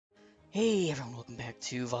Hey everyone, welcome back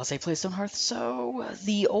to Vasae plays Stonehearth. So,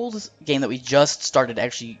 the old game that we just started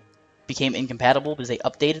actually became incompatible because they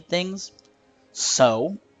updated things.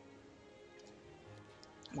 So,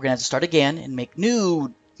 we're gonna have to start again and make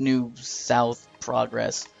new south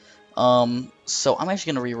progress. So I'm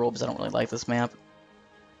actually gonna reroll because I don't really like this map.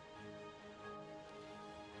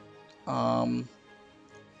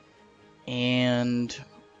 And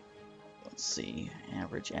let's see,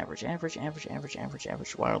 average.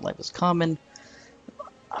 Wildlife is common.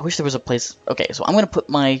 I wish there was a place. Okay, so I'm gonna put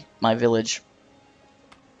my village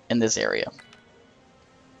in this area.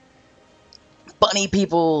 Bunny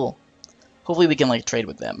people! Hopefully we can, like, trade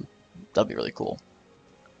with them. That'd be really cool.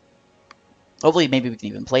 Hopefully maybe we can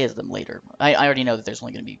even play as them later. I already know that there's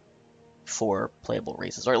only going to be 4 playable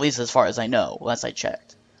races, or at least as far as I know, last I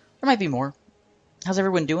checked. There might be more. How's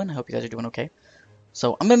everyone doing? I hope you guys are doing okay.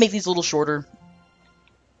 So I'm going to make these a little shorter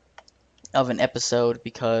of an episode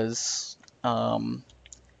because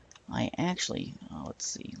I actually... let's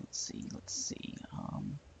see.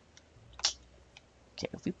 Okay,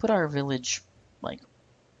 if we put our village, like...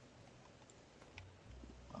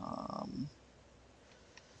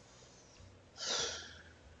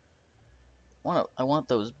 I want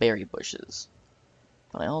those berry bushes,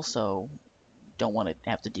 but I also don't want to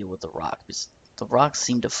have to deal with the rock, because the rocks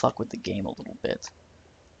seem to fuck with the game a little bit.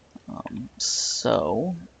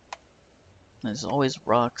 So, there's always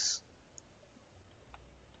rocks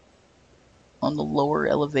on the lower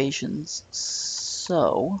elevations,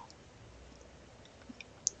 so,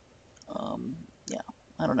 yeah,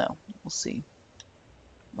 I don't know, we'll see.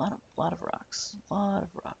 A lot of rocks,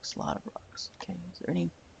 okay, is there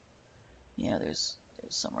any? Yeah, there's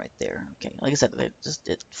some right there. Okay, like I said,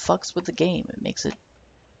 it fucks with the game. It makes it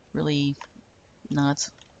really not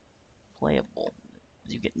playable.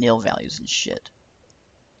 You get nil values and shit.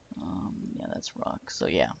 Yeah, that's rock. So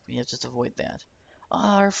yeah, we have to just avoid that.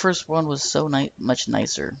 Our first one was so much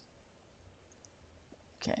nicer.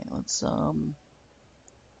 Okay, let's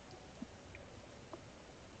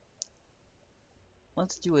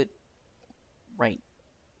do it right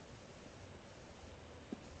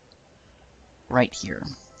here.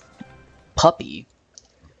 Puppy.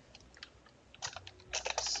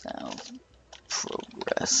 South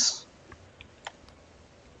progress.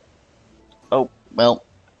 Oh, well,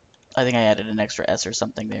 I think I added an extra S or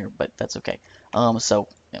something there, but that's okay. So,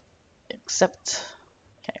 yeah, accept.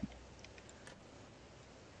 Okay.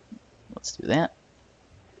 Let's do that.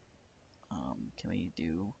 Can we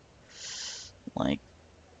do, like,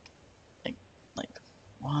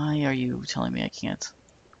 why are you telling me I can't?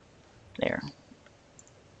 There.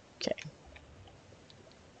 Okay.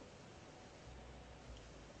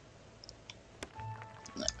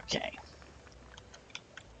 Okay.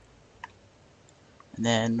 And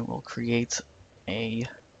then we'll create a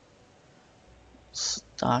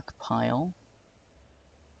stockpile.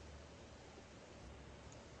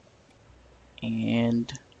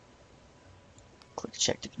 And click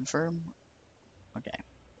check to confirm. Okay.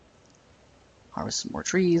 Harvest some more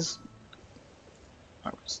trees.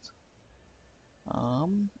 Harvest.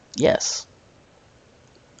 Yes.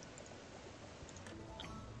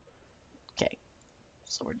 Okay.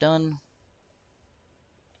 So we're done.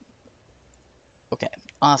 Okay.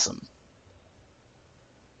 Awesome.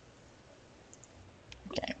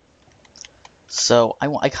 Okay. So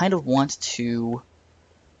I kind of want to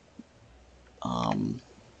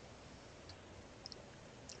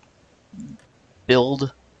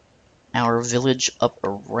build our village up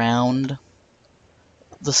around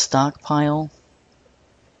the stockpile.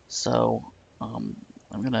 So I'm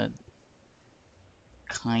gonna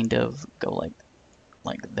kind of go like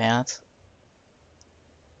that.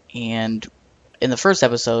 And in the first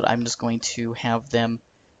episode, I'm just going to have them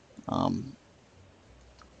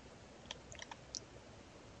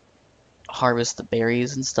harvest the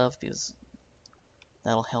berries and stuff, because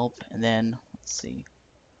that'll help. And then, let's see,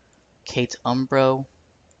 Kate Umbro,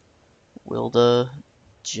 Wilda,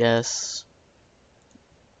 Jess,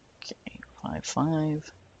 okay, 5-5.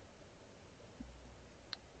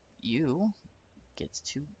 You gets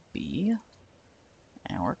to be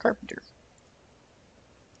our carpenter.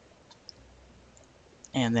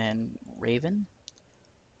 And then Raven,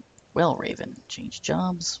 well, Raven, change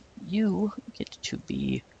jobs. You get to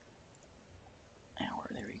be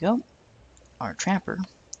there we go, our trapper.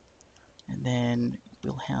 And then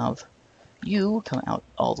we'll have you come out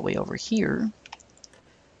all the way over here.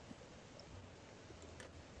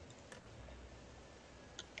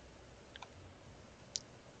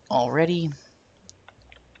 Already.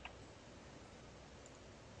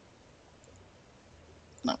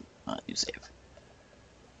 No, do save.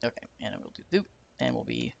 Okay, and we'll do boop, and we'll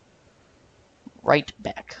be right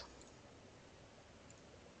back.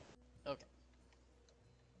 Okay.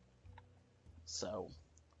 So.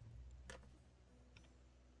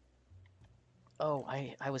 Oh,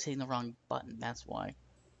 I was hitting the wrong button. That's why.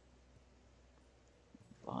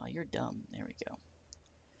 You're dumb. There we go.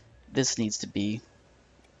 This needs to be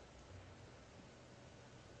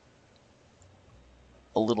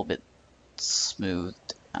a little bit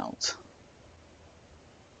smoothed out.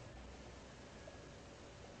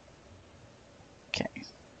 Okay.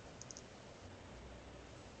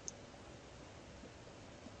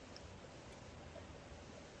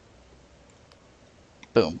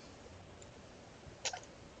 Boom.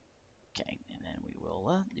 Okay, and then we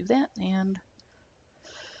will do that, and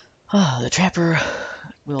the trapper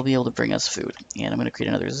will be able to bring us food. And I'm going to create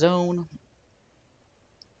another zone,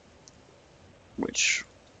 which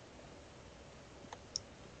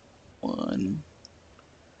one?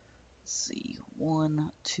 Let's see,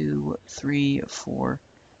 1, 2, 3, 4,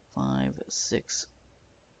 5, 6.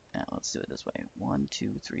 Now let's do it this way. 1,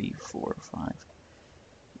 2, 3, 4, 5.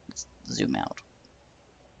 Let's zoom out.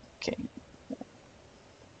 Okay.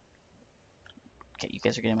 Okay, you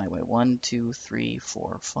guys are getting my way. 1, 2, 3,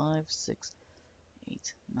 4, 5, 6,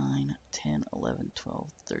 8, 9, 10, 11,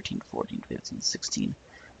 12, 13, 14, 15, 16,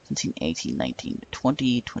 17, 18, 19,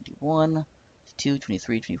 20, 21, 22,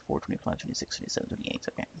 23, 24, 25, 26, 27, 28.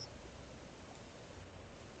 Okay.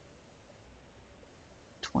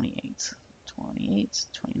 28, 28,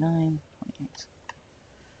 29, 28.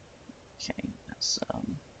 Okay, that's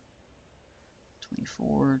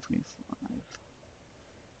 24, 25,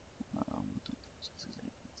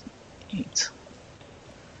 8.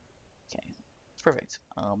 Okay, it's perfect.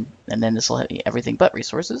 And then this will have everything but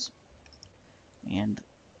resources. And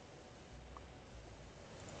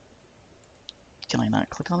can I not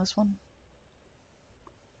click on this one?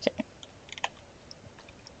 Okay.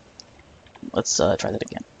 Let's try that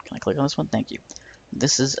again. Can I click on this one? Thank you.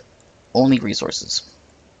 This is only resources.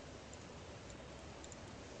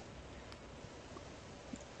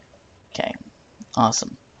 Okay,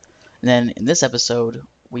 awesome. And then in this episode,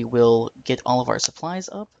 we will get all of our supplies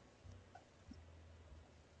up.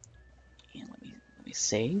 And let me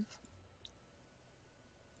save.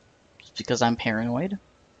 Just because I'm paranoid.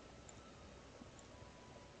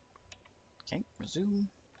 Okay, resume.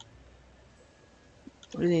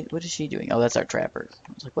 What is she doing? Oh, that's our trapper.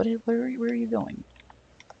 I was like, where are you going?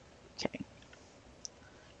 Okay.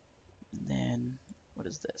 And then, what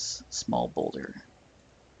is this? Small boulder.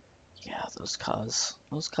 Yeah, those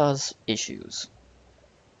cause issues.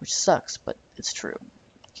 Which sucks, but it's true.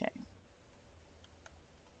 Okay.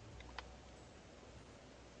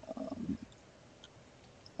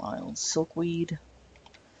 Wild silkweed.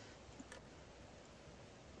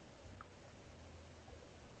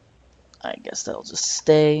 I guess that'll just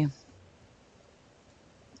stay.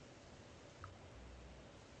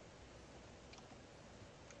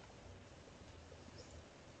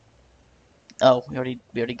 Oh, we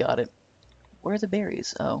already got it. Where are the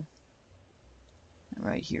berries? Oh,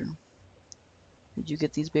 right here. Did you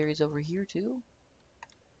get these berries over here too?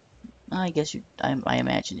 I guess you. I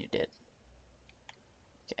imagine you did.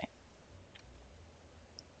 Okay.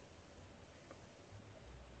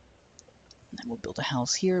 And then we'll build a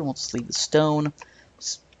house here, and we'll just leave the stone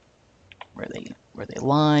where they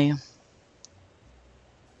lie.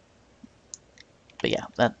 But yeah,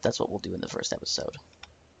 that's what we'll do in the first episode.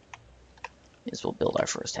 Is we'll build our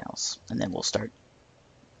first house, and then we'll start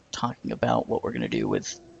talking about what we're gonna do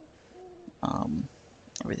with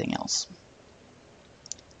everything else.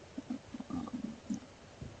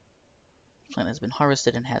 Plant has been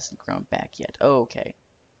harvested and hasn't grown back yet. Oh, okay,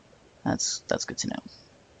 that's good to know.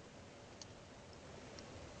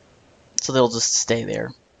 So they'll just stay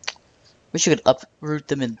there. Wish you could uproot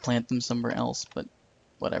them and plant them somewhere else, but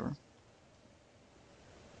whatever.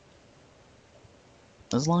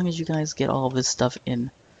 As long as you guys get all of this stuff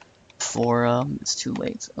in before it's too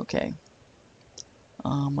late. Okay.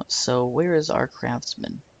 So where is our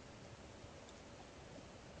craftsman?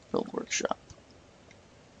 Build workshop.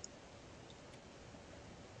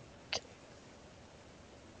 Okay.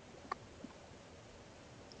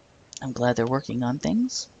 I'm glad they're working on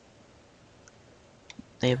things.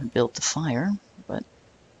 They haven't built the fire, but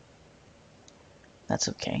that's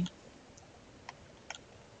okay.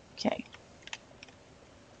 Okay.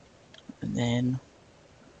 And then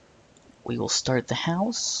we will start the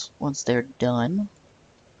house once they're done.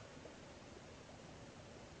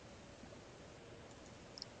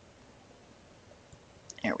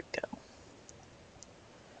 There we go.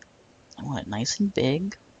 I want it nice and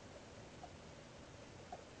big.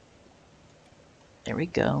 There we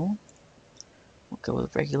go. We'll go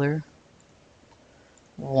with regular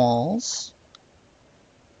walls,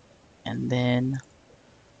 and then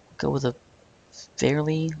go with a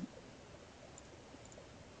fairly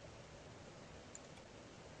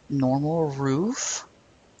normal roof.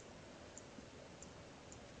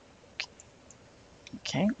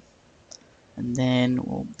 Okay, and then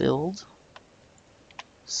we'll build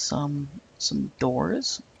some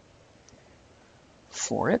doors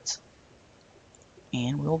for it,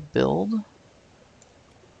 and we'll build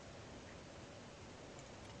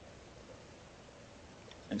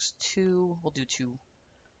there's two. We'll do two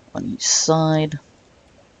on each side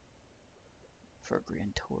for a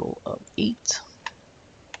grand total of 8.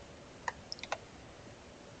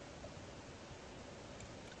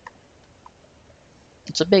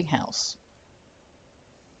 It's a big house.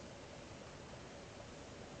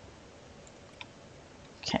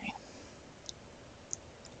 Okay.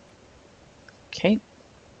 Okay.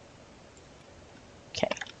 Okay.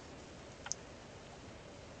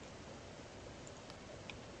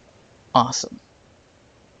 Awesome.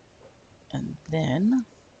 And then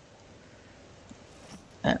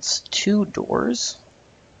that's 2 doors.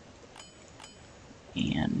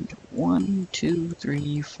 And 1, 2,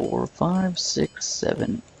 3, 4, 5, 6,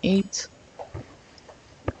 7, 8.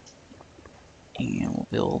 And we'll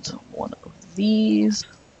build 1 of these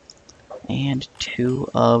and 2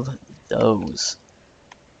 of those.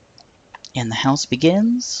 And the house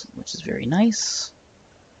begins, which is very nice.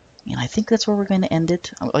 And I think that's where we're going to end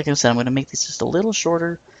it. Like I said, I'm going to make this just a little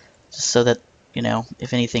shorter, just so that, you know,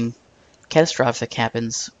 if anything catastrophic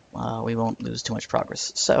happens, we won't lose too much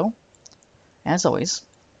progress. So, as always,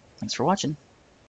 thanks for watching.